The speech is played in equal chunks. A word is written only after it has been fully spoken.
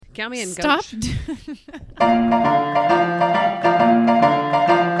Count me in, Stop. Coach.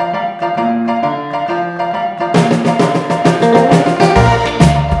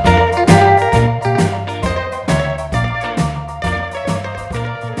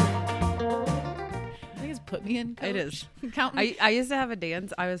 Put me in, coach. It is. Count me. I used to have a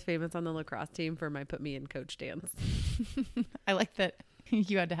dance. I was famous on the lacrosse team for my put me in coach dance. I like that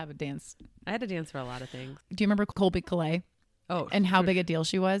you had to have a dance. I had to dance for a lot of things. Do you remember Colby Calais? Oh, and how big a deal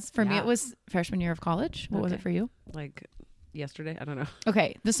she was? For me, Yeah. it was freshman year of college. What was it for you? Like yesterday? I don't know.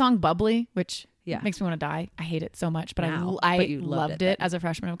 Okay. The song Bubbly, which Yeah. makes me want to die. I hate it so much, but Wow. I But you loved loved it it as a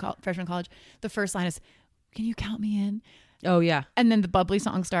freshman college. The first line is, "Can you count me in?" Oh, yeah. And then the Bubbly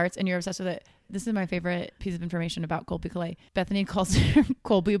song starts and you're obsessed with it. This is my favorite piece of information about Colby Calais. Bethany calls her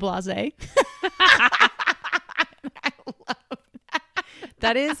Colby Blase. I love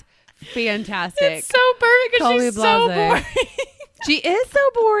That is fantastic. It's so perfect because Colby she's so Blase. boring. She is so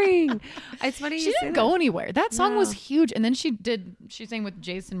boring. It's funny. She you say didn't that. go anywhere. That song was No. huge. And then she sang with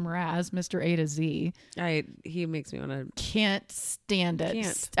Jason Mraz, Mr. A to Z. He makes me want to. Can't stand it.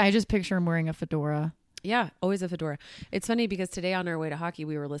 Can't. I just picture him wearing a fedora. Yeah, always a fedora. It's funny because today on our way to hockey,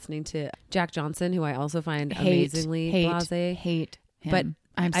 we were listening to Jack Johnson, who I also find amazingly blasé. Hate him. But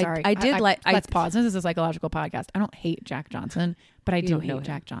I'm sorry. I did like. Let's pause. This is a psychological podcast. I don't hate Jack Johnson, but I You do don't know hate him.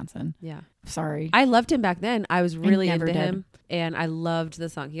 Jack Johnson. Yeah, Sorry. I loved him back then. I was really never into did. him, and I loved the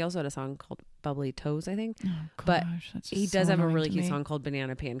song. He also had a song called "Bubbly Toes," I think. Oh, But that's He just does so have a annoying really to cute me. song called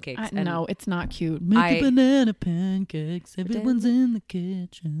 "Banana Pancakes." And no, it's not cute. I- Make a banana pancakes. Everyone's in the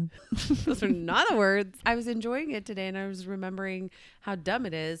kitchen. Those are not the words. I was enjoying it today, and I was remembering how dumb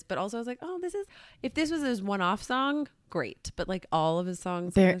it is. But also, I was like, "Oh, if this was his one-off song, great." But like all of his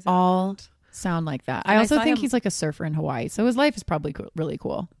songs, They're are all sound like that. And I I also saw think him- he's like a surfer in Hawaii, so his life is probably really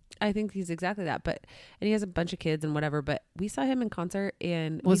cool. I think he's exactly that. But and he has a bunch of kids and whatever. But we saw him in concert,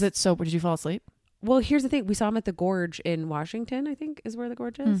 and Was it so? Did you fall asleep? Well, here's the thing. We saw him at the Gorge in Washington, I think is where the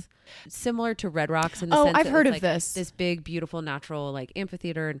Gorge is. Similar to Red Rocks in the sense I've that heard it's of like this. This big, beautiful, natural like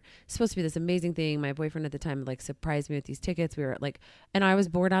amphitheater, and it's supposed to be this amazing thing. My boyfriend at the time like surprised me with these tickets. We were like, and I was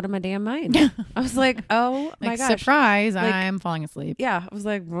bored out of my damn mind. I was like, oh my Like, gosh. surprise! Like- I'm falling asleep. Yeah. I was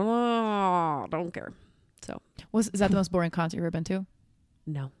like, oh, don't care. So Is that the most boring concert you've ever been to?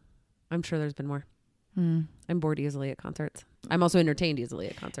 no, I'm sure there's been more. Hmm. I'm bored easily at concerts. I'm also entertained easily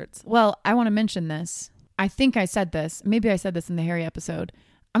at concerts. Well, I want to mention this. I think I said this. Maybe I said this in the Harry episode.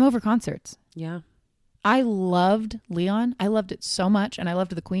 I'm over concerts. Yeah. I loved Leon. I loved it so much. And I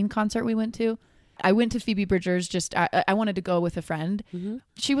loved the Queen concert we went to. I went to Phoebe Bridgers. I wanted to go with a friend. Mm-hmm.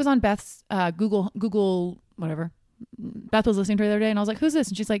 She was on Beth's Google, whatever. Beth was listening to her the other day and I was like, who's this?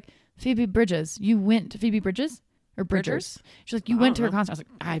 And she's like, Phoebe Bridges. You went to Phoebe Bridges? Or Bridgers? She's like, you went to her concert. I was like,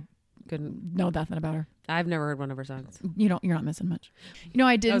 I Couldn't. know nothing about her. I've never heard one of her songs. You're not missing much. You know,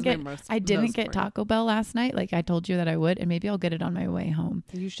 I didn't get most get boring. Taco Bell last night. Like I told you that I would, and maybe I'll get it on my way home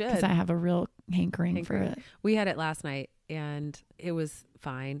You should. because I have a real hankering for Hankering. it. We had it last night and it was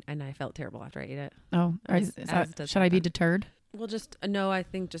fine, and I felt terrible after I ate it. Oh, As does should I be happen. deterred? Well, no, I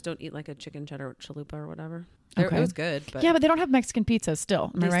think just don't eat like a chicken cheddar chalupa or whatever. Okay. It was good, but Yeah, but they don't have Mexican pizza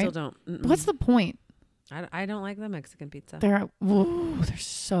still. Am they I right? still don't. Mm-mm. What's the point? I don't like the Mexican pizza. They're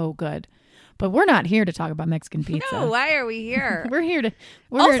so good, but we're not here to talk about Mexican pizza. No, why are we here? We're here to.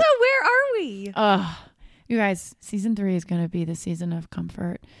 Also, where are we? You guys, season 3 is going to be the season of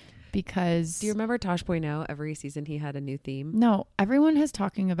comfort because. Do you remember Tosh.0? Every season he had a new theme. No, everyone is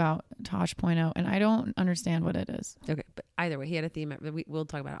talking about Tosh.0 and I don't understand what it is. Okay, but either way, he had a theme. We'll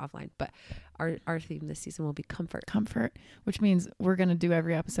talk about it offline. But our theme this season will be comfort. Comfort, which means we're going to do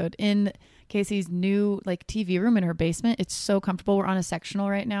every episode in Casey's new like TV room in her basement. It's so comfortable. We're on a sectional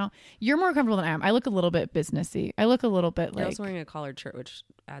right now. You're more comfortable than I am. I look a little bit businessy. I look a little bit You're like. also wearing a collared shirt, which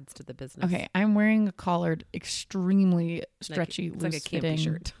adds to the business. Okay, I'm wearing a collared, extremely stretchy, it's like a loose campy fitting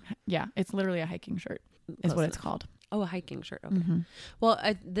shirt. Yeah, it's literally a hiking shirt. Is Close what it's enough. called. Oh, a hiking shirt. Okay. Mm-hmm. Well,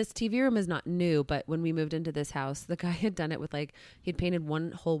 this TV room is not new, but when we moved into this house, the guy had done it with he'd painted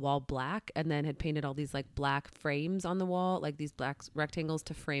one whole wall black and then had painted all these like black frames on the wall, like these black rectangles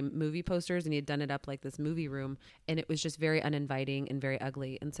to frame movie posters. And he had done it up like this movie room, and it was just very uninviting and very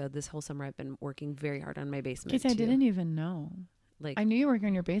ugly. And so this whole summer I've been working very hard on my basement. Casey, I didn't even know. Like, I knew you were working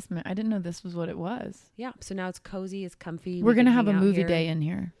in your basement. I didn't know this was what it was. yeah. So now it's cozy, it's comfy. We're We going to can have a hang out movie here. day in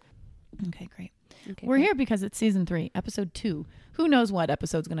here. Okay, great. Okay, We're great. here because it's season 3, episode 2. Who knows what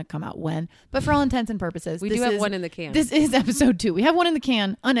episode's going to come out when? But for all intents and purposes, We this do have is- one in the can. This is episode 2. We have one in the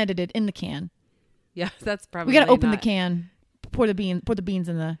can, unedited in the can. Yeah, that's probably We got to open not- the can, pour the beans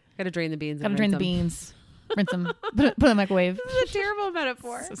in the. Gotta drain the beans. Got to drain the beans. rinse them, put it in the microwave. This is a terrible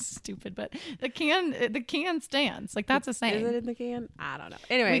metaphor. So stupid, but the can stands. Like that's a saying. Is it in the can? I don't know.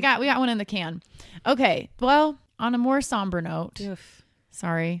 Anyway, we got one in the can. Okay. Well, on a more somber note,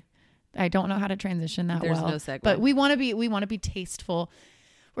 sorry, I don't know how to transition that There's well. no segue. But we want to be tasteful.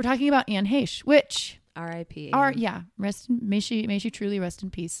 We're talking about Anne Heche, which R.I.P. May she truly rest in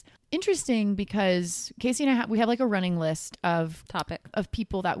peace. Interesting because Casey and I we have like a running list of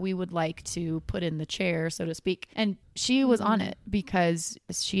people that we would like to put in the chair, so to speak. And she was on it because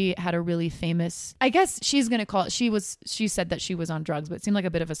she had a really famous, I guess she's going to call it, she said that she was on drugs, but it seemed like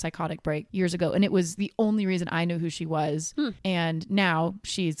a bit of a psychotic break years ago. And it was the only reason I knew who she was. And now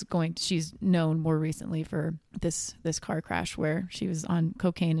she's known more recently for this car crash where she was on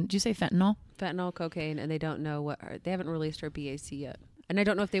cocaine. And did you say fentanyl? Fentanyl, cocaine, and they don't know they haven't released her BAC yet. And I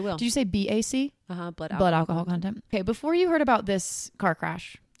don't know if they will. Did you say BAC? Blood alcohol content. Okay, before you heard about this car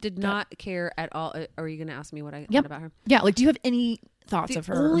crash. Did not care at all. Are you going to ask me what I thought about her? Yeah, like do you have any thoughts of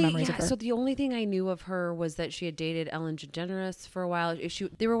her or memories of her? So the only thing I knew of her was that she had dated Ellen DeGeneres for a while.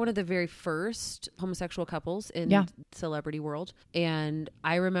 They were one of the very first homosexual couples in celebrity world. And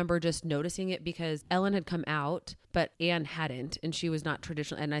I remember just noticing it because Ellen had come out, but Anne hadn't. And she was not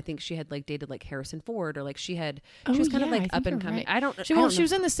traditional. And I think she had like dated like Harrison Ford or like she was kind of like up and coming. Right. She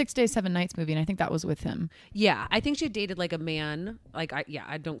was in the 6 Days, 7 Nights movie. And I think that was with him. Yeah. I think she had dated like a man. Like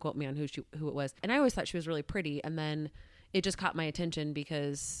I don't quote me on who it was. And I always thought she was really pretty. And then it just caught my attention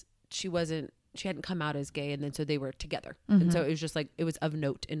because she hadn't come out as gay, and then so they were together. And so it was just like it was of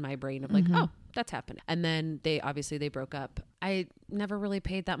note in my brain of like, oh, that's happened. And then they broke up. I never really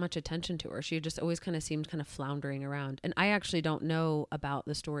paid that much attention to her. She just always kind of seemed kind of floundering around. And I actually don't know about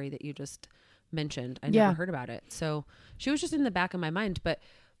the story that you just mentioned. I never heard about it. So she was just in the back of my mind, but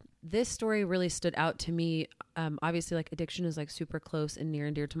this story really stood out to me. Obviously, like addiction is like super close and near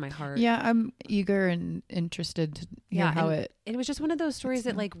and dear to my heart. Yeah, I'm eager and interested to hear how it was just one of those stories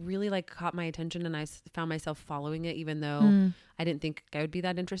that like really like caught my attention, and I found myself following it, even though I didn't think I would be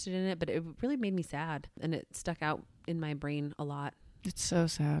that interested in it. But it really made me sad, and it stuck out in my brain a lot. It's so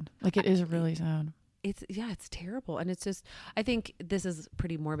sad. Like it is really sad. It's terrible. And it's just, I think this is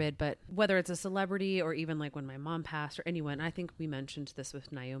pretty morbid, but whether it's a celebrity or even like when my mom passed or anyone, I think we mentioned this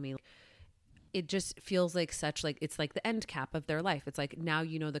with Naomi, it just feels like it's like the end cap of their life. It's like, now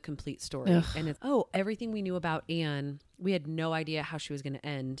you know the complete story. Ugh. And it's, everything we knew about Anne, we had no idea how she was going to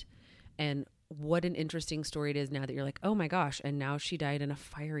end. And what an interesting story it is now that you're like, oh my gosh. And now she died in a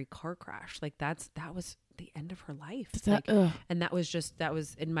fiery car crash. Like that was the end of her life. And that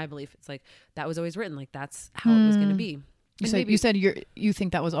was in my belief, it's like that was always written, like that's how it was going to be. You said you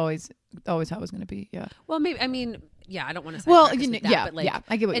think that was always how it was going to be. Yeah. Well, maybe, I mean, yeah, I don't want to say but like,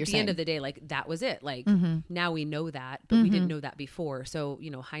 I get what you're saying. At the end of the day, like that was it. Like now we know that, but we didn't know that before. So,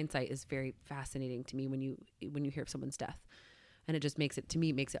 hindsight is very fascinating to me when you hear of someone's death. And it just makes it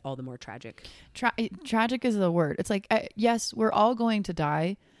all the more tragic. Tragic is the word. It's like, yes, we're all going to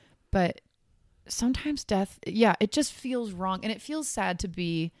die, but sometimes death, it just feels wrong. And it feels sad to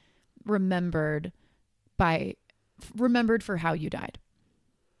be remembered for how you died.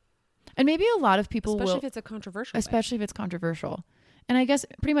 And maybe a lot of people especially if it's controversial. And I guess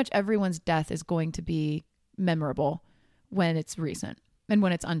pretty much everyone's death is going to be memorable when it's recent and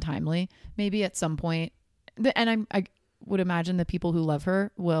when it's untimely. Maybe at some point, and I would imagine the people who love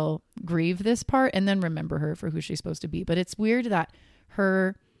her will grieve this part and then remember her for who she's supposed to be. But it's weird that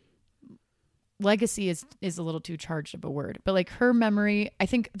her legacy is a little too charged of a word, but like her memory, I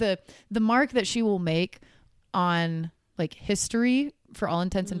think the mark that she will make on like history for all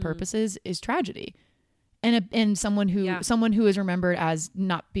intents and purposes is tragedy, and someone who is remembered as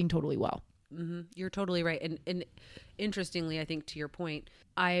not being totally well. Mm-hmm. You're totally right. And interestingly, I think to your point,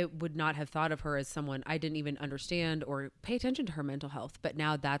 I would not have thought of her as someone, I didn't even understand or pay attention to her mental health. But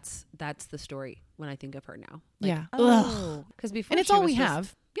now that's the story when I think of her now. Like, yeah. Because before, and it's all we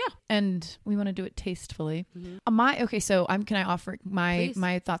have. Yeah. And we want to do it tastefully. So can I offer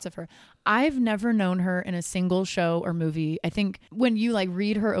my thoughts of her? I've never known her in a single show or movie. I think when you like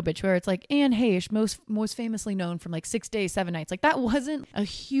read her obituary, it's like Anne Heche, most famously known from like 6 Days, 7 Nights. Like that wasn't a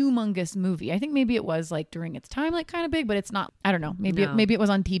humongous movie. I think maybe it was like during its time, like kind of big, but it's not, I don't know. Maybe it was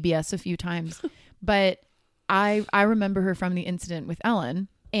on TBS a few times, but I remember her from the incident with Ellen,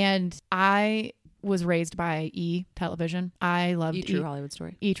 and I was raised by E! Television. I loved E! True Hollywood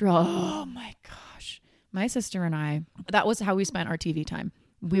Story. E! True. Oh my gosh. My sister and I, that was how we spent our TV time.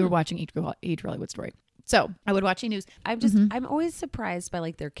 We were watching E! True Hollywood Story. So I would watch E! News. I'm always surprised by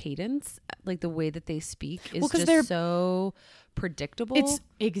like their cadence, like the way that they speak is just so predictable. It's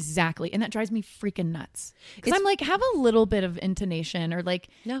exactly. And that drives me freaking nuts. Because I'm like, have a little bit of intonation or like,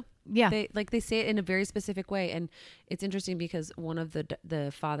 no. Yeah. They say it in a very specific way. And it's interesting because one of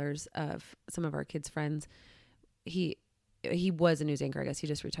the fathers of some of our kids' friends, he was a news anchor. I guess he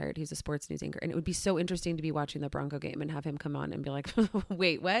just retired. He's a sports news anchor. And it would be so interesting to be watching the Bronco game and have him come on and be like,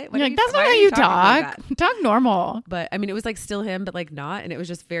 wait, what? You're like, that's not how you talk. Talk normal. But I mean, it was like still him, but like not. And it was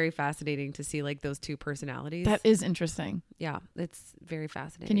just very fascinating to see like those two personalities. That is interesting. Yeah. It's very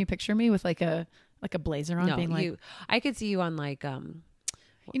fascinating. Can you picture me with like a blazer on being like, I could see you on like,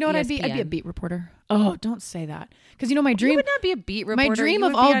 you know what? ESPN. I'd be a beat reporter. Oh, don't say that. Because my dream you would not be a beat reporter. My dream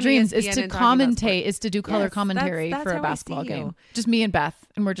of all dreams is to commentate, is to do color commentary that's for a how basketball I see you. game. Just me and Beth.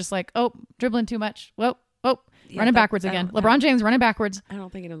 And we're just like, oh, dribbling too much. Whoa, running backwards again. I LeBron James running backwards. I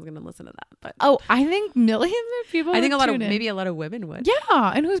don't think anyone's going to listen to that. But I think millions of people I think would maybe a lot of women would.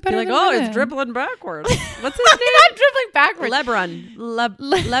 Yeah. And who's better like, than oh, women? it's dribbling backwards. What's his name? Not dribbling backwards.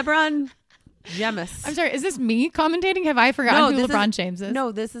 LeBron James. I'm sorry. Is this me commentating? Have I forgotten who LeBron James is?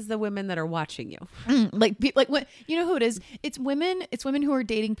 No, this is the women that are watching you. Like what? You know who it is? It's women. It's women who are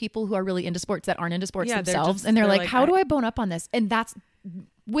dating people who are really into sports that aren't into sports themselves, and they're like, "How do I bone up on this?" And that's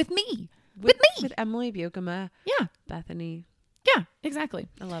with me. With Emily Buchema. Yeah, Bethany. Yeah, exactly.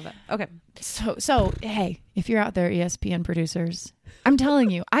 I love it. Okay. So hey, if you're out there, ESPN producers, I'm telling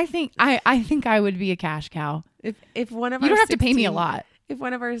you, I think I would be a cash cow. If one of you don't have to pay me a lot. If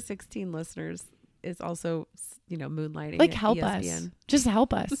one of our 16 listeners is also, moonlighting, like help ESPN. us, just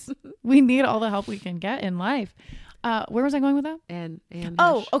help us. We need all the help we can get in life. Where was I going with that? And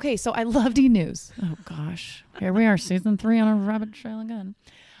okay. So I loved E-News. Oh gosh, here we are, season 3 on a rabbit trail again.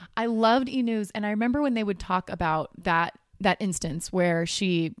 I loved E-News, and I remember when they would talk about that instance where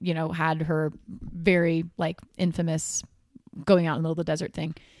she, had her very infamous going out in the middle of the desert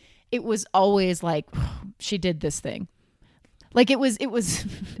thing. It was always like she did this thing. Like it was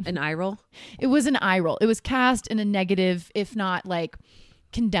an eye roll. It was an eye roll. It was cast in a negative, if not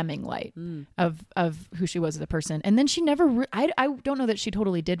condemning light of who she was as a person. And then she never, I don't know that she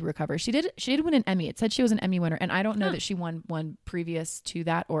totally did recover. She did win an Emmy. It said she was an Emmy winner. And I don't know that she won one previous to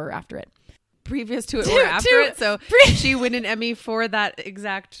that or after it. Previous to it or after it. So she win an Emmy for that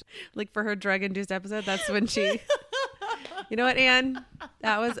exact, for her drug induced episode. That's when she, you know what, Anne,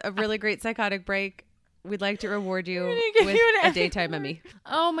 that was a really great psychotic break. We'd like to reward you with a daytime Emmy.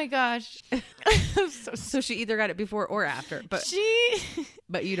 Oh my gosh. So she either got it before or after, but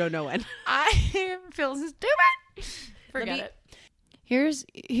you don't know when. I feel stupid. Forget it.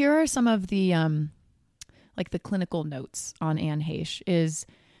 Here are some of the the clinical notes on Anne Heche. Is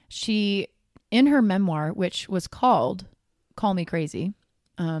she, in her memoir, which was called Call Me Crazy,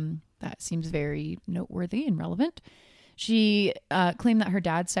 that seems very noteworthy and relevant. She claimed that her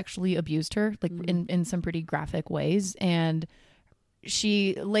dad sexually abused her, in some pretty graphic ways. And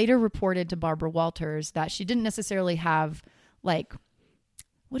she later reported to Barbara Walters that she didn't necessarily have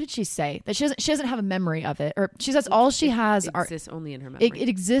what did she say? That she doesn't have a memory of it, or she says all she has exists only in her memory. It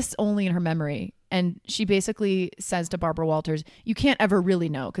exists only in her memory. And she basically says to Barbara Walters, you can't ever really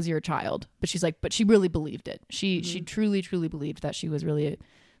know because you're a child. But she's like, but she really believed it. She truly, truly believed that she was really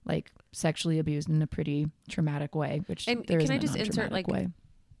sexually abused in a pretty traumatic way, which and there can isn't I just a insert way.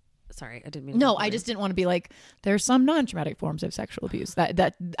 Sorry, I didn't mean. No, I just didn't want to be there's some non-traumatic forms of sexual abuse.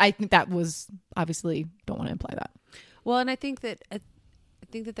 That I think that was obviously, don't want to imply that. Well, and I think that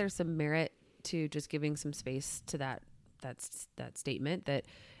there's some merit to just giving some space to that statement that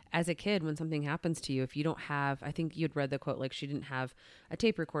as a kid, when something happens to you, if you don't have, I think you'd read the quote, she didn't have a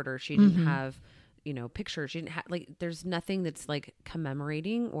tape recorder, she didn't have pictures. She didn't have there's nothing that's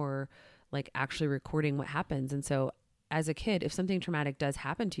commemorating or actually recording what happens. And so as a kid, if something traumatic does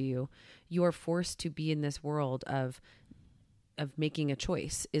happen to you, you're forced to be in this world of making a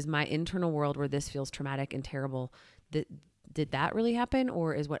choice. Is my internal world where this feels traumatic and terrible, did that really happen?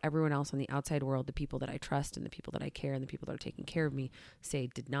 Or is what everyone else on the outside world, the people that I trust and the people that I care and the people that are taking care of me, say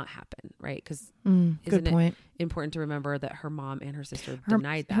did not happen, right? Because isn't it important to remember that her mom and her sister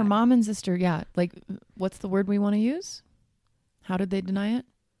denied that? Her mom and sister, yeah. What's the word we want to use? How did they deny it?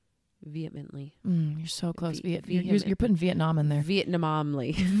 Vehemently. You're so close. You're putting Vietnam in there.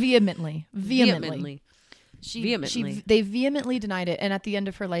 Vietnamly. Vehemently. Vehemently. They vehemently denied it, and at the end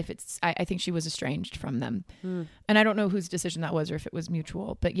of her life, I think she was estranged from them, and I don't know whose decision that was or if it was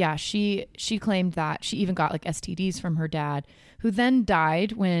mutual. But yeah, she claimed that she even got STDs from her dad, who then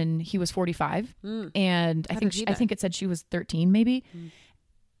died when he was 45, and I think it said she was 13, maybe.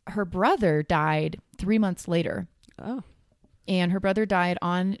 Her brother died 3 months later. Oh, and her brother died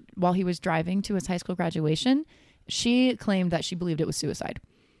while he was driving to his high school graduation. She claimed that she believed it was suicide.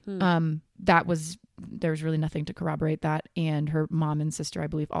 There was really nothing to corroborate that. And her mom and sister, I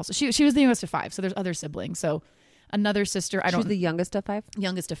believe, also she was the youngest of 5, so there's other siblings. So Another sister, She's the youngest of 5?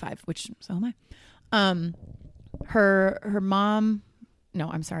 Youngest of 5, which so am I. Her mom, no,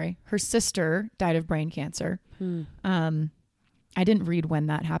 I'm sorry. Her sister died of brain cancer. I didn't read when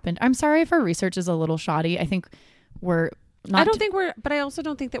that happened. I'm sorry if our research is a little shoddy. I think we're not. But I also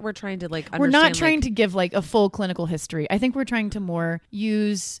don't think that we're trying to we're not trying to give like a full clinical history. I think we're trying to more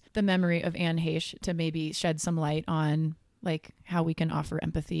use the memory of Anne Heche to maybe shed some light on like how we can offer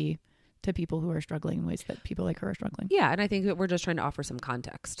empathy to people who are struggling in ways that people like her are struggling. Yeah. And I think that we're just trying to offer some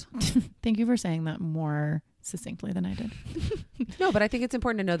context. Thank you for saying that more succinctly than I did. No, but I think it's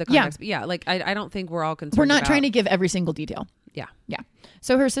important to know the context. Yeah. But yeah, like I don't think we're all concerned. We're not trying to give every single detail. Yeah. Yeah.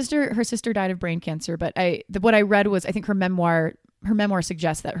 So her sister died of brain cancer, but what I read was, I think her memoir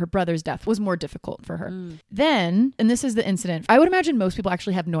suggests that her brother's death was more difficult for her. Then, and this is the incident, I would imagine most people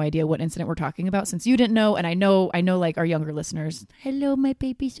actually have no idea what incident we're talking about, since you didn't know. And I know like our younger listeners, hello, my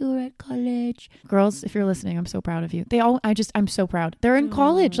babies who are at college. Girls, if you're listening, I'm so proud of you. I'm so proud. They're in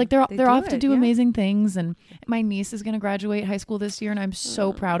college. Like they're off to do amazing things. And my niece is going to graduate high school this year. And I'm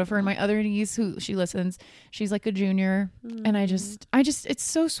so proud of her. And my other niece who she listens, she's like a junior. And I just, it's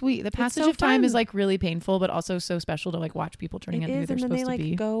so sweet. The passage of time is like really painful, but also so special to like watch people turning into who they're supposed to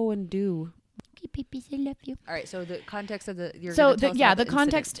be. Go and do. Okay, babies, I love you. All right, so the context of the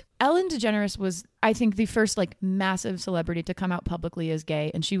context. Ellen DeGeneres was, I think, the first like massive celebrity to come out publicly as gay,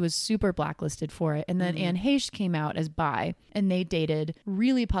 and she was super blacklisted for it. And then Anne Heche came out as bi, and they dated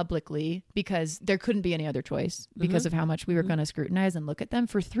really publicly because there couldn't be any other choice because of how much we were going to scrutinize and look at them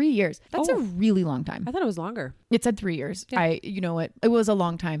for 3 years. That's a really long time. I thought it was longer. It said 3 years. Yeah. You know what? It was a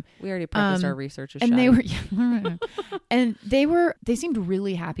long time. We already practiced our research. And they were, and they seemed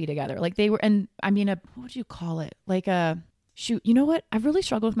really happy together. Like they were, and I mean, what would you call it? Like shoot, you know what? I've really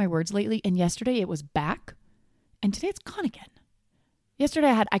struggled with my words lately. And yesterday it was back, and today it's gone again.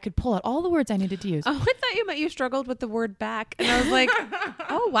 Yesterday I could pull out all the words I needed to use. Oh, I thought you meant you struggled with the word back. And I was like,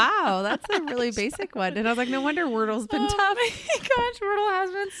 oh, wow, that's a really basic one. And I was like, no wonder Wordle's been tough. Oh my gosh, Wordle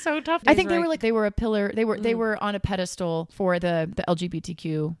has been so tough. I think they were a pillar. They were on a pedestal for the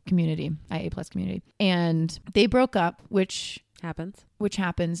LGBTQ community, IA plus community. And they broke up, which happens.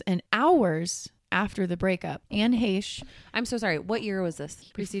 And hours after the breakup, Anne Heche. I'm so sorry. What year was this?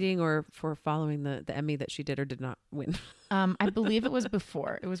 Preceding or for following the Emmy that she did or did not win? I believe it was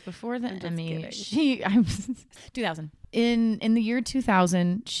before. It was before the Emmy. 2000. In the year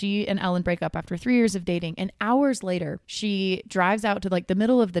 2000, she and Ellen break up after 3 years of dating. And hours later, she drives out to like the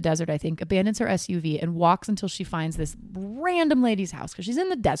middle of the desert, I think, abandons her SUV and walks until she finds this random lady's house because she's in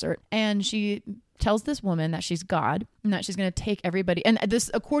the desert. And she tells this woman that she's God and that she's going to take everybody. And this,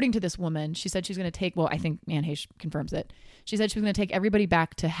 according to this woman, she said she's going to take, well, I think Anne Heche confirms it. She said she was going to take everybody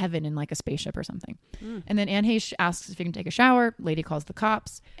back to heaven in like a spaceship or something. And then Anne Heche asks if she can take a shower. Lady calls the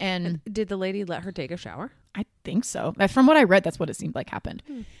cops. And did the lady let her take a shower? I think so. From what I read, that's what it seemed like happened.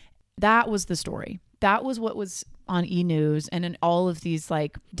 That was the story. That was what was on E! News and in all of these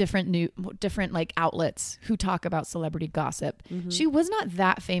like different like outlets who talk about celebrity gossip. She was not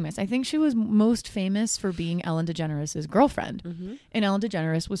that famous. I think she was most famous for being Ellen DeGeneres' girlfriend. And Ellen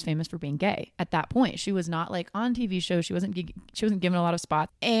DeGeneres was famous for being gay at that point. She was not like on TV shows. She wasn't given a lot of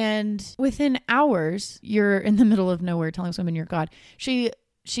spots. And within hours, you're in the middle of nowhere telling someone you're God. She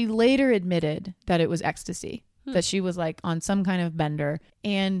later admitted that it was ecstasy. That she was like on some kind of bender.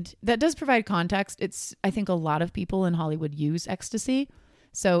 And that does provide context. I think a lot of people in Hollywood use ecstasy.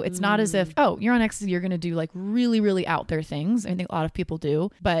 So it's not as if, oh, you're on ecstasy, you're going to do like really, really out there things. I think a lot of people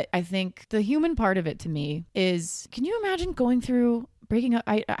do. But I think the human part of it to me is, can you imagine going through breaking up?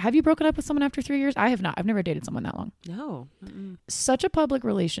 Have you broken up with someone after 3 years? I have not. I've never dated someone that long. No. Such a public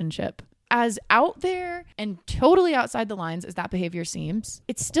relationship. As out there and totally outside the lines as that behavior seems,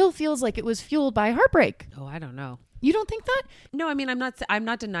 it still feels like it was fueled by heartbreak. Oh, I don't know. You don't think that? No, I mean, I'm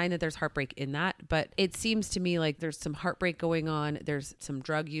not denying that there's heartbreak in that, but it seems to me like there's some heartbreak going on. There's some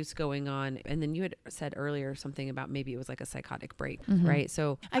drug use going on. And then you had said earlier something about maybe it was like a psychotic break, right?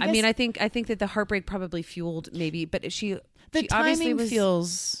 So, I mean, I think that the heartbreak probably fueled maybe, but the timing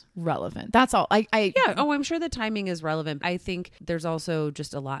feels relevant. That's all. Yeah. Oh, I'm sure the timing is relevant. I think there's also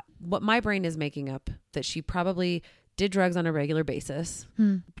just a lot. What my brain is making up that she probably did drugs on a regular basis,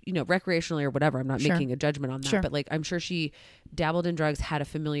 recreationally or whatever. I'm not making a judgment on that, but like, I'm sure she dabbled in drugs, had a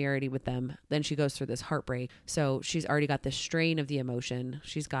familiarity with them. Then she goes through this heartbreak. So she's already got the strain of the emotion.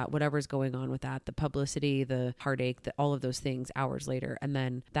 She's got whatever's going on with that, the publicity, the heartache, all of those things hours later. And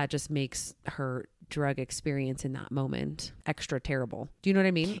then that just makes her drug experience in that moment extra terrible. Do you know what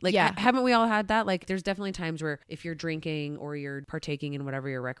I mean? Like, Yeah. haven't we all had that? Like, there's definitely times where if you're drinking or you're partaking in whatever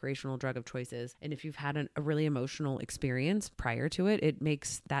your recreational drug of choice is, and if you've had a really emotional experience prior to it, it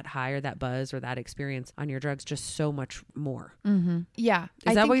makes that high or that buzz or that experience on your drugs just so much more. Yeah.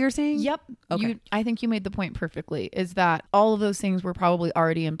 Is that what you're saying? Yep. Okay. I think you made the point perfectly, is that all of those things were probably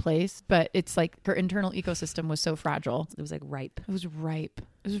already in place, but it's like her internal ecosystem was so fragile. It was like ripe. It was ripe.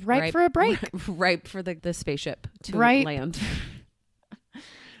 It was ripe for a break. Ripe for the spaceship to land.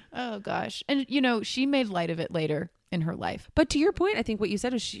 Oh gosh. And you know, she made light of it later in her life. But to your point, I think what you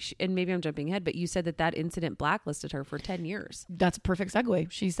said is she, and maybe I'm jumping ahead, but you said that incident blacklisted her for 10 years. That's a perfect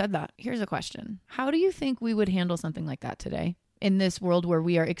segue. She said that. Here's a question. How do you think we would handle something like that today? In this world where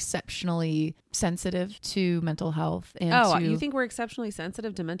we are exceptionally sensitive to mental health. And you think we're exceptionally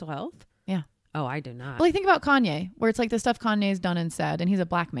sensitive to mental health? Yeah. Oh, I do not. Well, I think about Kanye, where it's like the stuff Kanye's done and said, and he's a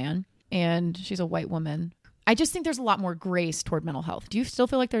black man and she's a white woman. I just think there's a lot more grace toward mental health. Do you still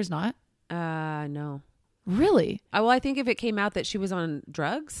feel like there's not? No. Really? Well, I think if it came out that she was on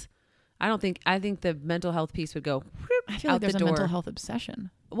drugs, I think the mental health piece would go I feel like there's a mental health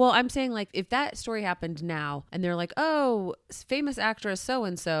obsession. Well, I'm saying like if that story happened now and they're like, oh, famous actress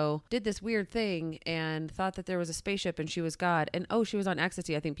so-and-so did this weird thing and thought that there was a spaceship and she was God and oh, she was on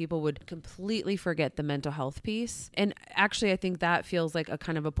ecstasy. I think people would completely forget the mental health piece. And actually, I think that feels like a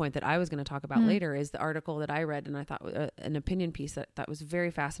kind of a point that I was going to talk about later is the article that I read and I thought an opinion piece that was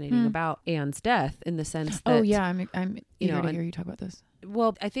very fascinating about Anne's death in the sense that... Oh, yeah. I'm eager to hear you talk about this.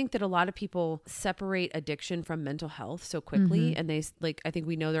 Well, I think that a lot of people separate addiction from mental health so quickly. And they I think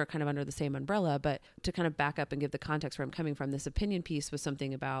we know they're kind of under the same umbrella, but to kind of back up and give the context where I'm coming from, this opinion piece was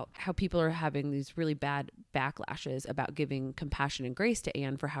something about how people are having these really bad backlashes about giving compassion and grace to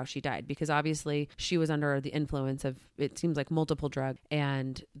Anne for how she died, because obviously she was under the influence of, it seems like, multiple drugs.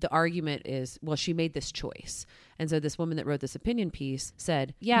 And the argument is, well, she made this choice. And so this woman that wrote this opinion piece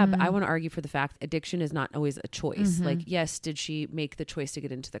said, yeah, but I want to argue for the fact addiction is not always a choice. Like, yes, did she make the choice to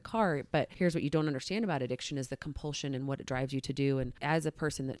get into the car? But here's what you don't understand about addiction is the compulsion and what it drives you to do. And as a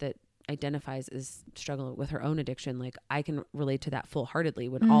person that identifies as struggling with her own addiction, like I can relate to that full-heartedly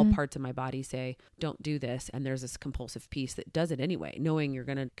when all parts of my body say, don't do this. And there's this compulsive piece that does it anyway, knowing you're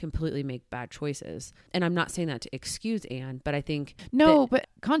going to completely make bad choices. And I'm not saying that to excuse Anne, but I think... but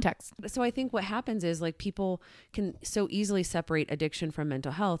context. So I think what happens is like people can so easily separate addiction from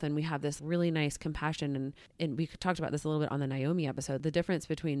mental health. And we have this really nice compassion. And we talked about this a little bit on the Naomi episode, the difference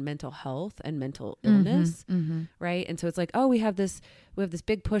between mental health and mental illness, right? And so it's like, oh, we have this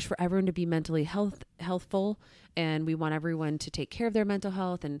big push for everyone to be mentally healthful, and we want everyone to take care of their mental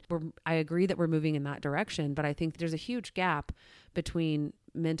health. And I agree that we're moving in that direction, but I think there's a huge gap between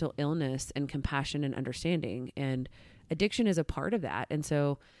mental illness and compassion and understanding. And addiction is a part of that. And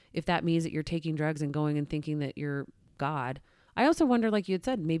so if that means that you're taking drugs and going and thinking that you're God, I also wonder, like you had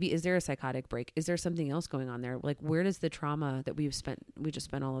said, maybe is there a psychotic break? Is there something else going on there? Like, where does the trauma that we just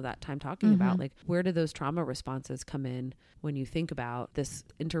spent all of that time talking about, like, where do those trauma responses come in when you think about this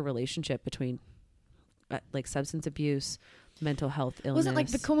interrelationship between like substance abuse, mental health illness? Wasn't like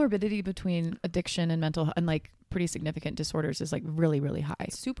the comorbidity between addiction and mental and like pretty significant disorders is like really, really high.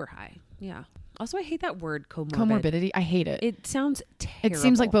 Super high. Yeah. Also, I hate that word comorbidity. I hate it. It sounds terrible. It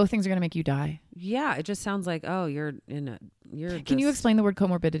seems like both things are going to make you die. Yeah. It just sounds like, oh, Can you explain the word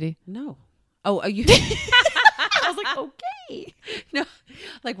comorbidity? No. Oh, you... I was like, okay. No,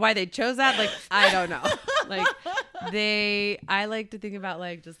 like why they chose that, like I don't know. Like I like to think about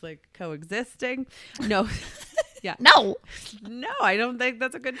like just like coexisting. No. Yeah. No, I don't think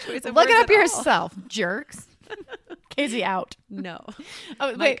that's a good choice of Look words it up at yourself, jerks. Casey out. No.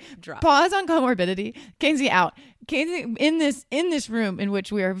 Oh, wait. Drop. Pause on comorbidity. Casey out. Casey in this room in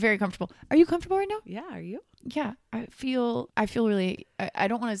which we are very comfortable. Are you comfortable right now? Yeah. Are you? Yeah. I feel really, I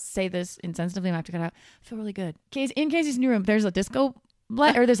don't want to say this insensitively. I'm going to have to cut out. I feel really good. In Casey's new room, there's a disco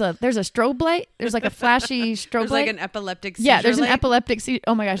light, or there's a strobe light. There's like a flashy strobe there's light. Like an epileptic seizure. Yeah. There's light. an epileptic seizure.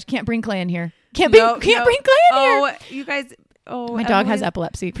 Oh my gosh. Can't bring Clay in here. Can't bring Clay in here. You guys. Oh, my dog has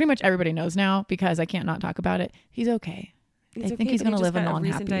epilepsy. Pretty much everybody knows now because I can't not talk about it. He's okay. I think he's going to live a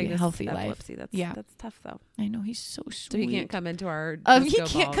non-happy, healthy life. That's tough though. I know, he's so sweet. So he can't come into our he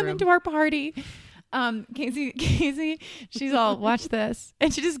can't come into our party. Casey, she's all, watch this,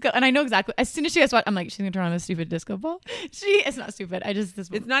 and she just go, and I know exactly. As soon as she has what, I'm like, she's gonna turn on a stupid disco ball. It's not stupid.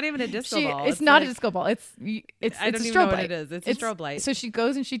 It's not even a disco ball. It's not like, a disco ball. It's I don't a even strobe know what light. it is. It's a strobe light. So she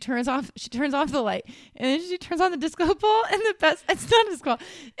goes and she turns off the light, and then she turns on the disco ball, and it's not a disco ball.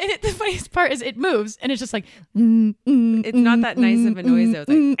 And the funniest part is it moves, and it's just like it's not that nice of a noise though. It's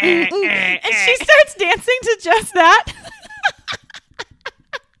like and she starts dancing to just that.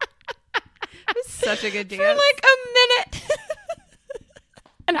 It's such a good dance. For like a minute.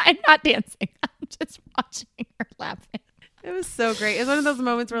 And I'm not dancing. I'm just watching her laughing. It was so great. It's one of those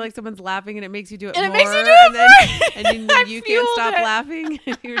moments where like someone's laughing and it makes you do it And more. it makes you do it more. And then you can't stop it. laughing.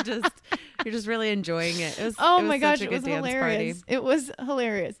 You're just really enjoying it. It was, Oh it was my gosh, such a it good was dance hilarious. party. It was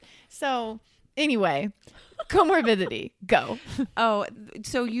hilarious. So anyway, comorbidity, go. Oh,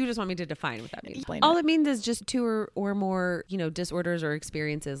 so you just want me to define what that means? Explain All it. it means is just two or more, disorders or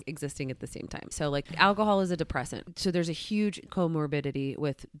experiences existing at the same time. So like alcohol is a depressant. So there's a huge comorbidity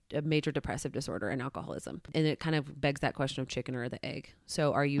with a major depressive disorder and alcoholism. And it kind of begs that question of chicken or the egg.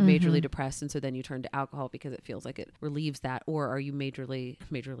 So are you majorly depressed and so then you turn to alcohol because it feels like it relieves that? Or are you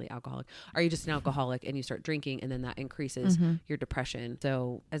majorly alcoholic? Are you just an alcoholic and you start drinking and then that increases your depression?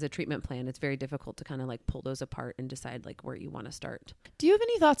 So as a treatment plan, it's very difficult to kind of like pull those apart and decide like where you want to start. Do you have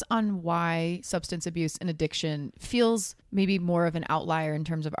any thoughts on why substance abuse and addiction feels maybe more of an outlier in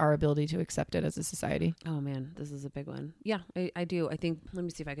terms of our ability to accept it as a society? Oh man, this is a big one. Yeah, I do. I think, let me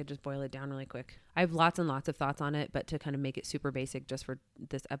see if I could just boil it down really quick. I have lots and lots of thoughts on it, but to kind of make it super basic just for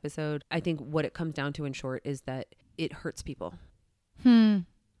this episode, I think what it comes down to in short is that it hurts people.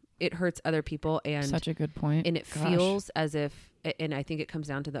 It hurts other people. And such a good point. And it feels as if, and I think it comes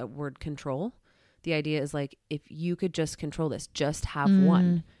down to the word control. The idea is like, if you could just control this, just have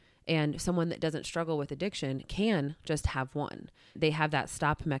one. And someone that doesn't struggle with addiction can just have one. They have that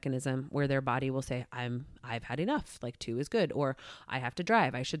stop mechanism where their body will say, I've had enough. Like 2 is good. Or I have to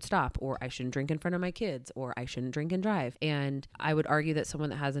drive. I should stop. Or I shouldn't drink in front of my kids. Or I shouldn't drink and drive. And I would argue that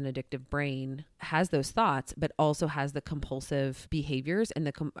someone that has an addictive brain has those thoughts, but also has the compulsive behaviors and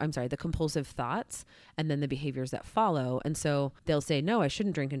the compulsive thoughts and then the behaviors that follow. And so they'll say, no, I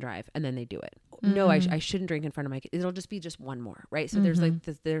shouldn't drink and drive. And then they do it. No, I shouldn't drink in front of my kids. It'll just be just one more, right? So there's like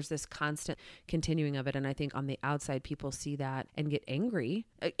there's this constant continuing of it. And I think on the outside, people see that and get angry,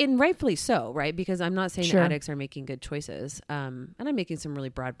 and rightfully so, right? Because I'm not saying addicts are making good choices. And I'm making some really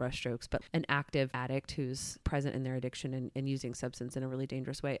broad brushstrokes, but an active addict who's present in their addiction and using substance in a really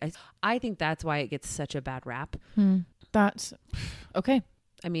dangerous way. I think that's why it gets such a bad rap. That's okay.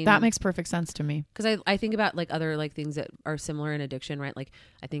 I mean, that makes perfect sense to me. Because I think about like other like things that are similar in addiction, right? Like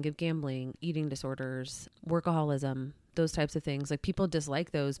I think of gambling, eating disorders, workaholism, those types of things. Like people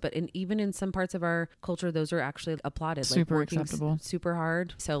dislike those, but even in some parts of our culture, those are actually applauded. Super like working acceptable. Super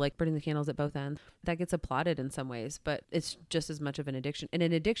hard. So like burning the candles at both ends, that gets applauded in some ways, but it's just as much of an addiction. And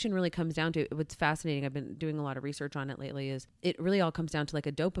an addiction really comes down to, what's fascinating, I've been doing a lot of research on it lately, is it really all comes down to like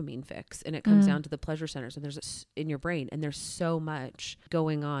a dopamine fix, and it comes down to the pleasure centers, and there's in your brain, and there's so much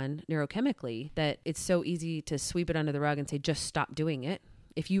going on neurochemically that it's so easy to sweep it under the rug and say, just stop doing it.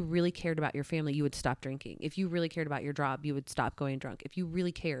 If you really cared about your family, you would stop drinking. If you really cared about your job, you would stop going drunk. If you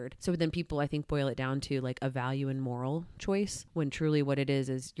really cared. So then people, I think, boil it down to like a value and moral choice, when truly what it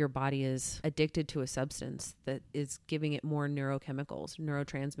is your body is addicted to a substance that is giving it more neurochemicals,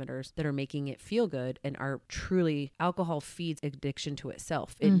 neurotransmitters that are making it feel good, and are truly, alcohol feeds addiction to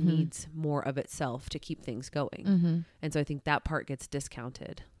itself. It needs more of itself to keep things going. And so I think that part gets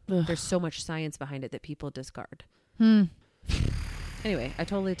discounted. There's so much science behind it that people discard. Anyway, I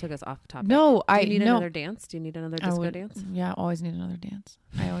totally took us off topic. No, Do you need another dance? Do you need another disco dance? Yeah, always need another dance.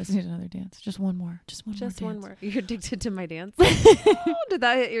 I always need another dance. Just one more. Just one more. You're addicted to my dance. Oh, did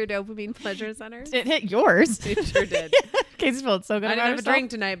that hit your dopamine pleasure center? It hit yours. It sure did. Casey felt so good I about didn't have herself. a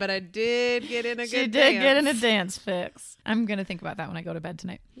drink tonight, but I did get in a She good did dance. get in a dance fix. I'm going to think about that when I go to bed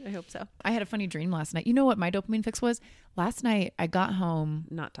tonight. I hope so. I had a funny dream last night. You know what my dopamine fix was? Last night I got home.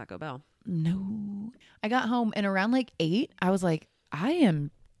 Not Taco Bell. No. I got home and around like 8, I was like, I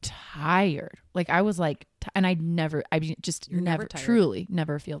am tired. Like I was like, and I just never truly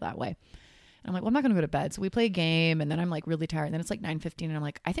never feel that way. And I'm like, well, I'm not going to go to bed. So we play a game, and then I'm like really tired. And then it's like 9:15 and I'm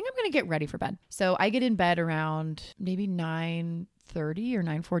like, I think I'm going to get ready for bed. So I get in bed around maybe 9:30 or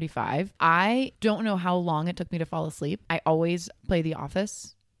 9:45. I don't know how long it took me to fall asleep. I always play The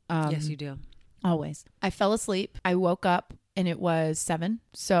Office. Yes, you do. Always. I fell asleep. I woke up and it was 7.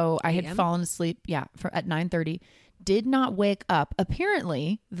 So I had fallen asleep. Yeah. At 9:30. Did not wake up.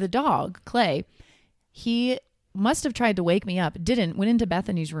 Apparently, the dog, Clay, he must have tried to wake me up. Didn't. Went into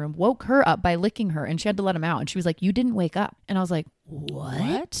Bethany's room, woke her up by licking her, and she had to let him out. And she was like, you didn't wake up. And I was like,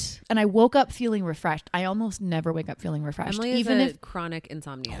 what? And I woke up feeling refreshed. I almost never wake up feeling refreshed. Emily is a chronic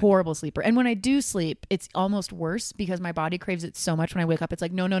insomnia. Horrible sleeper. And when I do sleep, it's almost worse because my body craves it so much. When I wake up, it's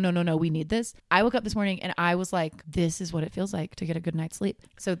like, no, we need this. I woke up this morning and I was like, this is what it feels like to get a good night's sleep.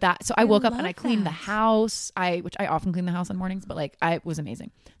 So I woke up and I cleaned the house. Which I often clean the house on mornings, but like it was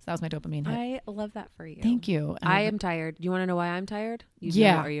amazing. So that was my dopamine hit. I love that for you. Thank you. I am tired. Do you want to know why I'm tired?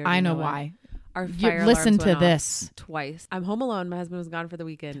 I know why. Our fire listen alarms to went this off twice. I'm home alone. My husband was gone for the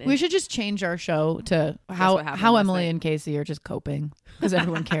weekend. We should just change our show to how Emily and Casey are just coping because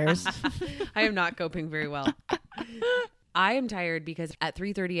everyone cares. I am not coping very well. I am tired because at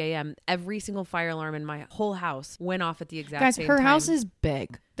 3:30 a.m. every single fire alarm in my whole house went off at the exact same time. Guys, her house is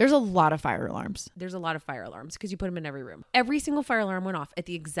big. There's a lot of fire alarms. There's a lot of fire alarms because you put them in every room. Every single fire alarm went off at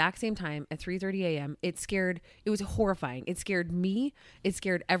the exact same time at 3:30 a.m. It was horrifying. It scared me. It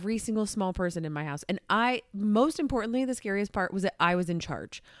scared every single small person in my house. And most importantly, the scariest part was that I was in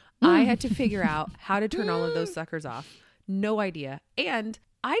charge. I had to figure out how to turn all of those suckers off. No idea. And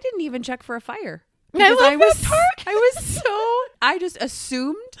I didn't even check for a fire. Because I just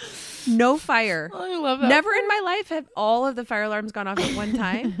assumed no fire. I love that. Never in my life have all of the fire alarms gone off at one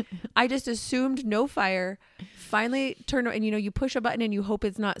time. I just assumed no fire. Finally turned, and you push a button and you hope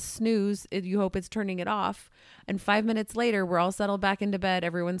it's not snooze. You hope it's turning it off. And 5 minutes later, we're all settled back into bed.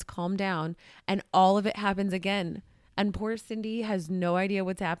 Everyone's calmed down, and all of it happens again. And poor Cindy has no idea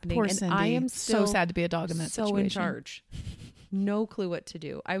what's happening. Poor and Cindy. I am still so sad to be a dog in that situation. in charge. No clue what to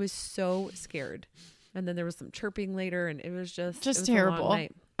do. I was so scared. And then there was some chirping later, and it was just terrible. A long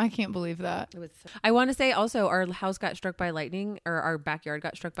night. I can't believe that. I want to say also our house got struck by lightning, or our backyard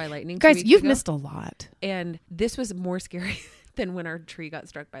got struck by lightning. Guys, you've missed a lot. And this was more scary than when our tree got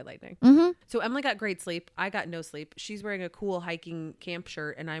struck by lightning. Mm-hmm. So Emily got great sleep. I got no sleep. She's wearing a cool hiking camp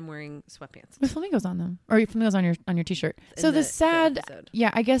shirt, and I'm wearing sweatpants with flamingos on them, or flamingos on your t-shirt. So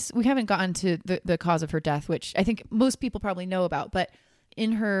the I guess we haven't gotten to the cause of her death, which I think most people probably know about, but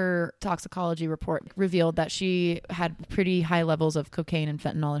in her toxicology report revealed that she had pretty high levels of cocaine and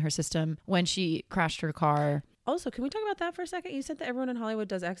fentanyl in her system when she crashed her car. Also, can we talk about that for a second? You said that everyone in Hollywood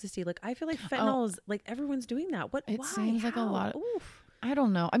does ecstasy. Like, I feel like fentanyl is like everyone's doing that. Why? Seems like a lot. Oof. I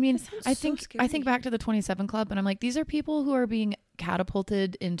don't know. I mean, I think back to the 27 Club, and I'm like, these are people who are being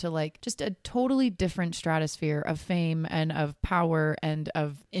catapulted into like just a totally different stratosphere of fame and of power and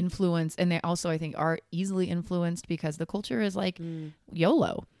of influence. And they also, I think, are easily influenced because the culture is like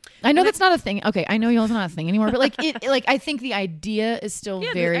YOLO. I know that's not a thing. Okay, I know YOLO's not a thing anymore, but like I think the idea is still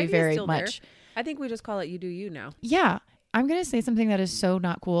very, very much. There. I think we just call it you do you now. Yeah. I'm going to say something that is so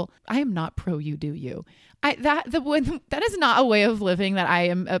not cool. I am not pro you do you. That is not a way of living that I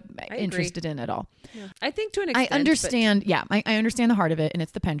am interested in at all. Yeah. I think to an extent. I understand. I understand the heart of it, and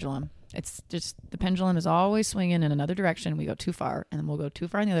it's the pendulum. It's just the pendulum is always swinging in another direction. We go too far, and then we'll go too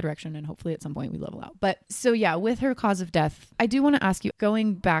far in the other direction, and hopefully at some point we level out. But so yeah, with her cause of death, I do want to ask you,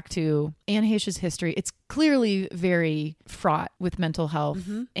 going back to Anne Heche's history, it's clearly very fraught with mental health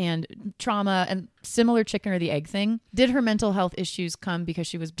and trauma and similar chicken or the egg thing. Did her mental health issues come because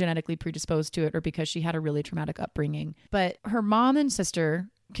she was genetically predisposed to it or because she had a really traumatic upbringing? But her mom and sister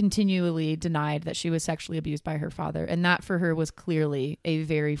continually denied that she was sexually abused by her father. And that for her was clearly a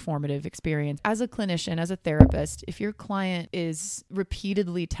very formative experience. As a clinician, as a therapist, if your client is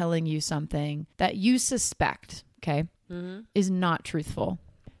repeatedly telling you something that you suspect, is not truthful,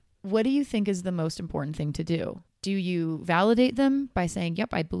 what do you think is the most important thing to do? Do you validate them by saying,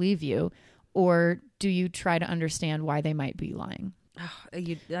 yep, I believe you? Or do you try to understand why they might be lying? And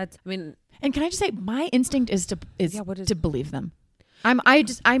can I just say, my instinct is to believe them. I'm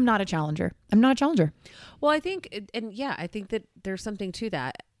not a challenger. Well, I think that there's something to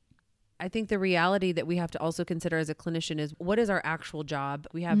that. I think the reality that we have to also consider as a clinician is what is our actual job?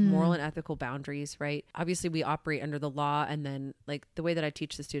 We have moral and ethical boundaries, right? Obviously we operate under the law, and then like the way that I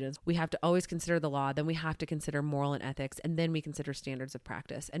teach the students, we have to always consider the law, then we have to consider moral and ethics, and then we consider standards of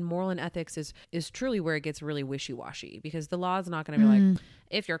practice. And moral and ethics is truly where it gets really wishy-washy, because the law is not going to be like,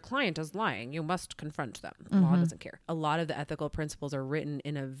 if your client is lying, you must confront them. The law doesn't care. A lot of the ethical principles are written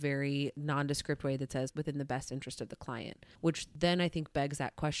in a very nondescript way that says within the best interest of the client, which then I think begs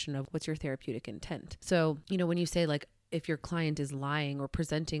that question of what's your therapeutic intent? So, when you say like, if your client is lying or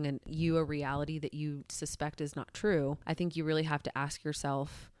presenting a reality that you suspect is not true, I think you really have to ask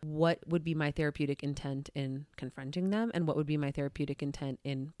yourself, what would be my therapeutic intent in confronting them? And what would be my therapeutic intent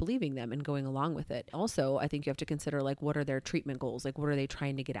in believing them and going along with it? Also, I think you have to consider like, what are their treatment goals? Like, what are they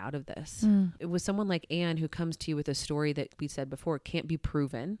trying to get out of this? It was someone like Anne who comes to you with a story that we said before can't be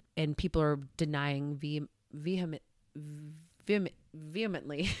proven, and people are denying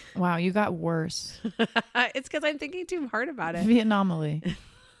vehemently. Wow, you got worse. It's because I'm thinking too hard about it. Vietnamally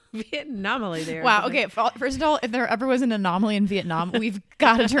there. Wow. Okay. First of all, if there ever was an anomaly in Vietnam, we've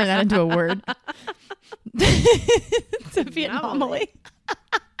got to turn that into a word. It's a Vietnamally.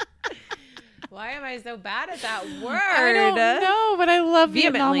 Why am I so bad at that word? I don't know, but I love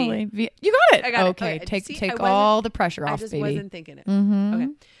Vietnamally. You got it. I got it. Okay. Take all the pressure off, baby. I just wasn't thinking it. Mm-hmm. Okay.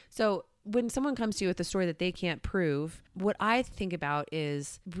 So when someone comes to you with a story that they can't prove, what I think about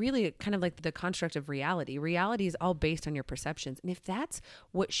is really kind of like the construct of reality. Reality is all based on your perceptions. And if that's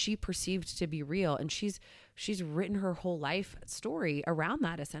what she perceived to be real, and she's written her whole life story around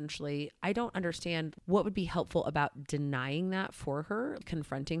that, essentially, I don't understand what would be helpful about denying that for her,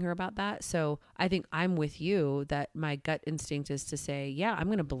 confronting her about that. So I think I'm with you that my gut instinct is to say, yeah, I'm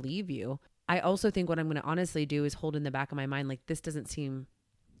going to believe you. I also think what I'm going to honestly do is hold in the back of my mind, like, this doesn't seem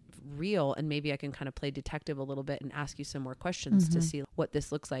real, and maybe I can kind of play detective a little bit and ask you some more questions to see what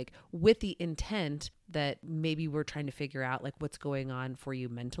this looks like, with the intent that maybe we're trying to figure out like what's going on for you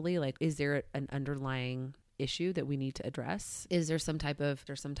mentally. Like, is there an underlying issue that we need to address? Is there some type of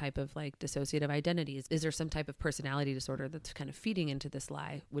like dissociative identities? Is there some type of personality disorder that's kind of feeding into this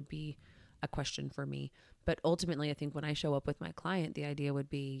lie? Would be a question for me. But ultimately, I think when I show up with my client, the idea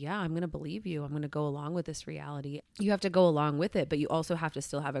would be, yeah, I'm going to believe you. I'm going to go along with this reality. You have to go along with it, but you also have to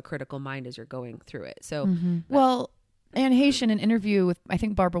still have a critical mind as you're going through it. So, well, Anne Heche, in an interview with, I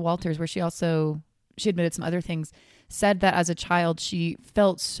think, Barbara Walters, where she admitted some other things, said that as a child, she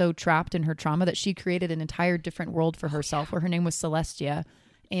felt so trapped in her trauma that she created an entire different world for herself, where her name was Celestia.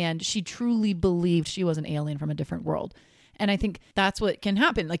 And she truly believed she was an alien from a different world. And I think that's what can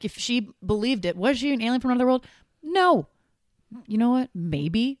happen. Like, if she believed it, was she an alien from another world? No. You know what?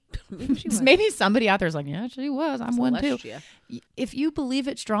 Maybe. Maybe somebody out there is like, yeah, she was. I'm one too. If you believe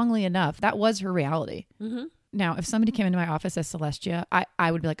it strongly enough, that was her reality. Now, if somebody came into my office as Celestia,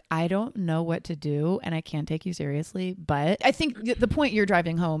 I would be like, I don't know what to do and I can't take you seriously. But I think the point you're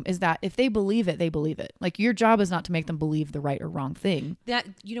driving home is that if they believe it, they believe it. Like, your job is not to make them believe the right or wrong thing. That,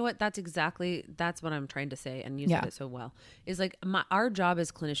 you know what? That's what I'm trying to say. And you said it so well. Is like our job as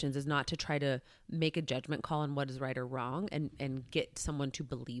clinicians is not to try to make a judgment call on what is right or wrong and get someone to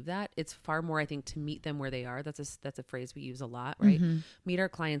believe that. It's far more, I think, to meet them where they are. That's a phrase we use a lot, right? Meet our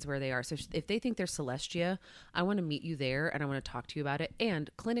clients where they are. So if they think they're Celestia, I want to meet you there and I want to talk to you about it. And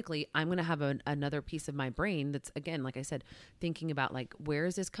clinically, I'm going to have another piece of my brain that's, again, like I said, thinking about like, where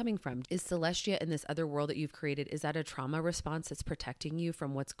is this coming from? Is Celestia in this other world that you've created, is that a trauma response that's protecting you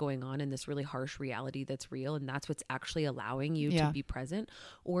from what's going on in this really harsh reality that's real, and that's what's actually allowing you to be present?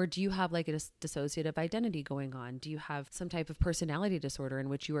 Or do you have like a dissociative identity going on? Do you have some type of personality disorder in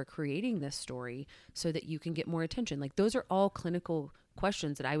which you are creating this story so that you can get more attention? Like, those are all clinical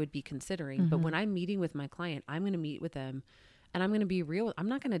questions that I would be considering. But when I'm meeting with my client, I'm going to meet with them and I'm going to be real. I'm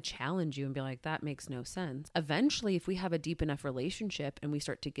not going to challenge you and be like, that makes no sense. Eventually, if we have a deep enough relationship and we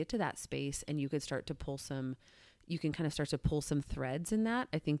start to get to that space and you can kind of start to pull some threads in that,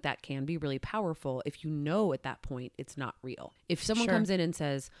 I think that can be really powerful if you know at that point it's not real. If someone comes in and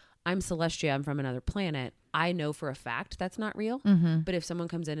says, I'm Celestia, I'm from another planet, I know for a fact that's not real. But if someone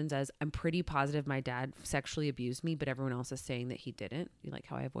comes in and says, I'm pretty positive my dad sexually abused me, but everyone else is saying that he didn't, you like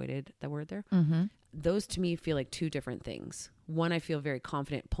how I avoided the word there? Those to me feel like two different things. One, I feel very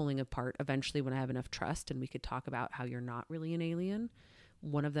confident pulling apart eventually when I have enough trust and we could talk about how you're not really an alien.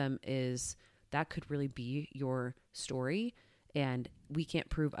 One of them is that could really be your story and we can't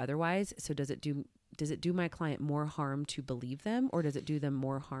prove otherwise. So does it do my client more harm to believe them, or does it do them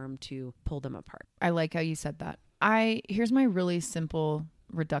more harm to pull them apart? I like how you said that. Here's my really simple,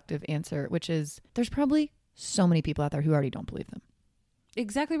 reductive answer, which is there's probably so many people out there who already don't believe them.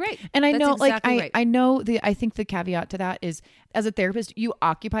 Exactly right. And I know, I think the caveat to that is, as a therapist, you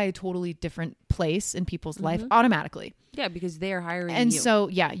occupy a totally different place in people's life automatically. Yeah, because they are hiring you. And so,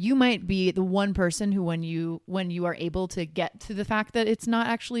 yeah, you might be the one person who, when you are able to get to the fact that it's not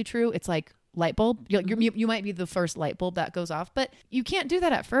actually true, it's like light bulb. You might be the first light bulb that goes off, but you can't do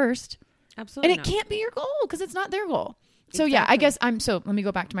that at first. Absolutely. And it can't be your goal because it's not their goal. So yeah, I guess let me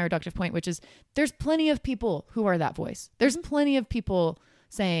go back to my reductive point, which is there's plenty of people who are that voice. There's plenty of people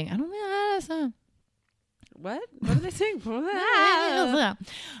saying, I don't know. What are they saying?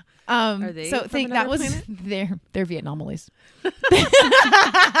 Are they so think that was planet? They're Vietnamese.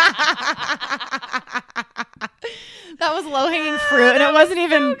 That was low hanging fruit, and it wasn't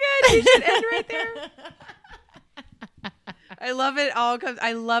even so good. You should end right there. I love it.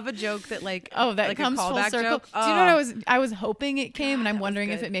 I love a joke that that comes full circle. Joke. Do you know what I was hoping it came, and I'm wondering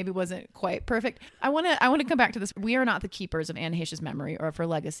if it maybe wasn't quite perfect. I want to come back to this. We are not the keepers of Anne Heche's memory or of her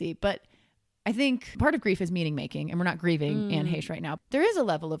legacy, but I think part of grief is meaning making, and we're not grieving Anne Heche right now. There is a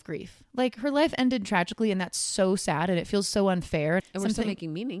level of grief. Like, her life ended tragically, and that's so sad, and it feels so unfair. And we're still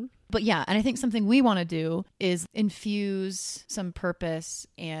making meaning. But yeah, and I think something we want to do is infuse some purpose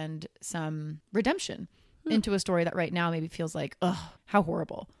and some redemption into a story that right now maybe feels like, oh, how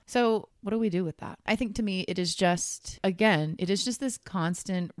horrible. So What do we do with that? I think to me, it is just, again, it is just this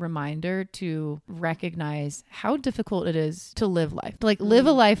constant reminder to recognize how difficult it is to live life. To like live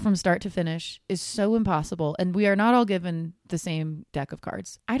a life from start to finish is so impossible. And we are not all given the same deck of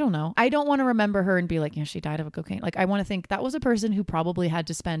cards. I don't know. I don't want to remember her and be like, she died of a cocaine. Like, I want to think that was a person who probably had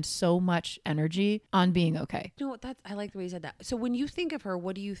to spend so much energy on being okay. No, I like the way you said that. So when you think of her,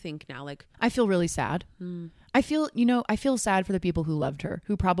 what do you think now? Like, I feel really sad. I feel sad for the people who loved her,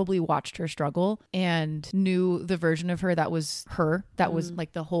 who probably watched her struggle and knew the version of her that was her, that was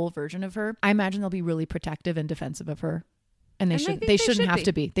like the whole version of her. I imagine they'll be really protective and defensive of her. And they shouldn't have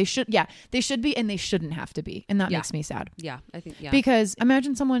to be. They should be, and they shouldn't have to be. And that makes me sad. Yeah, I think, Because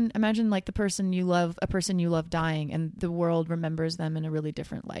imagine like the person you love, a person you love dying, and the world remembers them in a really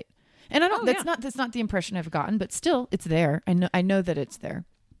different light. And that's not the impression I've gotten, but still it's there. I know that it's there.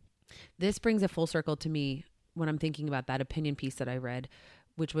 This brings a full circle to me when I'm thinking about that opinion piece that I read,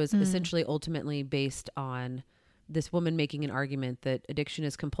 which was essentially ultimately based on this woman making an argument that addiction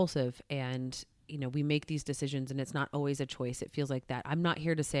is compulsive, and we make these decisions and it's not always a choice. It feels like that. I'm not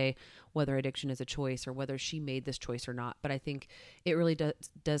here to say whether addiction is a choice or whether she made this choice or not, but I think it really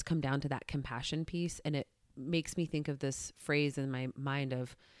does come down to that compassion piece. And it makes me think of this phrase in my mind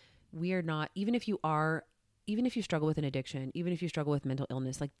of, we are not, even if you struggle with an addiction, even if you struggle with mental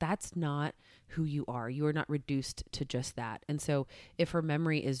illness, like that's not who you are. You are not reduced to just that. And so if her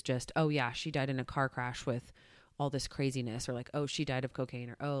memory is just, oh yeah, she died in a car crash with all this craziness, or like, oh, she died of cocaine,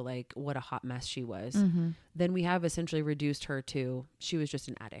 or oh, like what a hot mess she was, then we have essentially reduced her to, she was just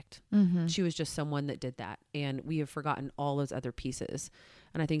an addict. She was just someone that did that. And we have forgotten all those other pieces.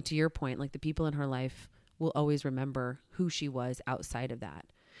 And I think to your point, like the people in her life will always remember who she was outside of that.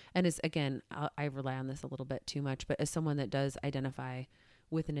 And it's, again, I rely on this a little bit too much, but as someone that does identify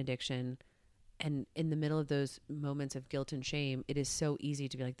with an addiction, and in the middle of those moments of guilt and shame, it is so easy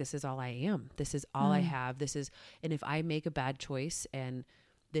to be like, this is all I am. This is all I have. And if I make a bad choice and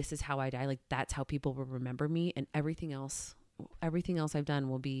this is how I die, like that's how people will remember me, and everything else I've done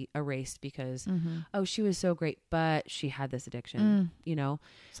will be erased because, oh, she was so great, but she had this addiction,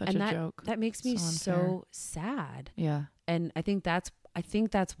 Such and a joke. That makes me so sad. Yeah. And I think that's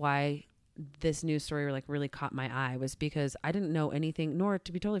why this news story like really caught my eye, was because I didn't know anything, nor,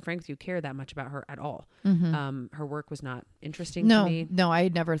 to be totally frank with you, care that much about her at all. Her work was not interesting to me. No, I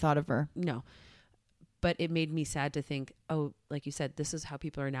had never thought of her. No. But it made me sad to think, oh, like you said, this is how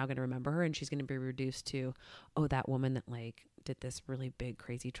people are now going to remember her, and she's going to be reduced to, oh, that woman that like did this really big,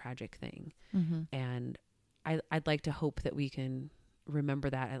 crazy, tragic thing. And I'd like to hope that we can remember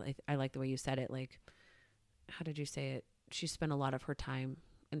that. I like the way you said it. Like, how did you say it? She spent a lot of her time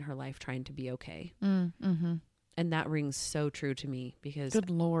in her life trying to be okay. And that rings so true to me, because good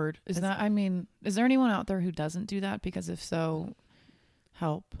Lord. Is there anyone out there who doesn't do that? Because if so,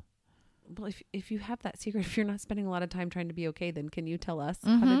 help. Well, if you have that secret, if you're not spending a lot of time trying to be okay, then can you tell us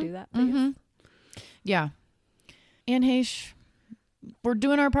how to do that, please? Yeah. Anne Heche, we're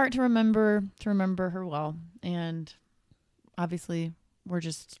doing our part to remember her well. And obviously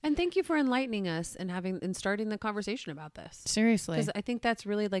and thank you for enlightening us and starting the conversation about this. Seriously. Because I think that's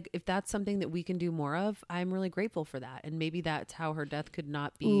really, like, if that's something that we can do more of, I'm really grateful for that. And maybe that's how her death could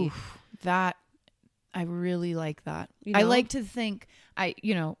not be. Oof, that, I really like that. I like to think, I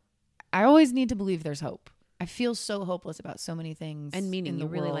always need to believe there's hope. I feel so hopeless about so many things. And meaning. In the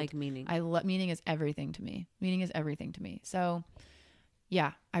you really world. like meaning. Meaning is everything to me. Meaning is everything to me. So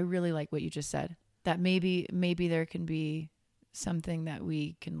yeah, I really like what you just said. That maybe there can be something that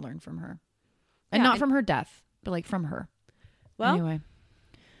we can learn from her, and not from her death, but like from her. Well, anyway,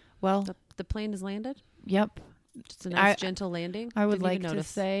 the plane has landed. Yep. Just a nice gentle landing. I would like to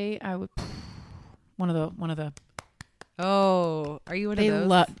say one of the. Oh, are you one of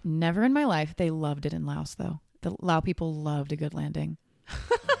those? Never in my life. They loved it in Laos, though. The Lao people loved a good landing.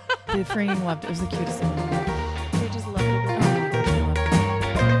 They freaking loved it. It was the cutest thing. They just loved it.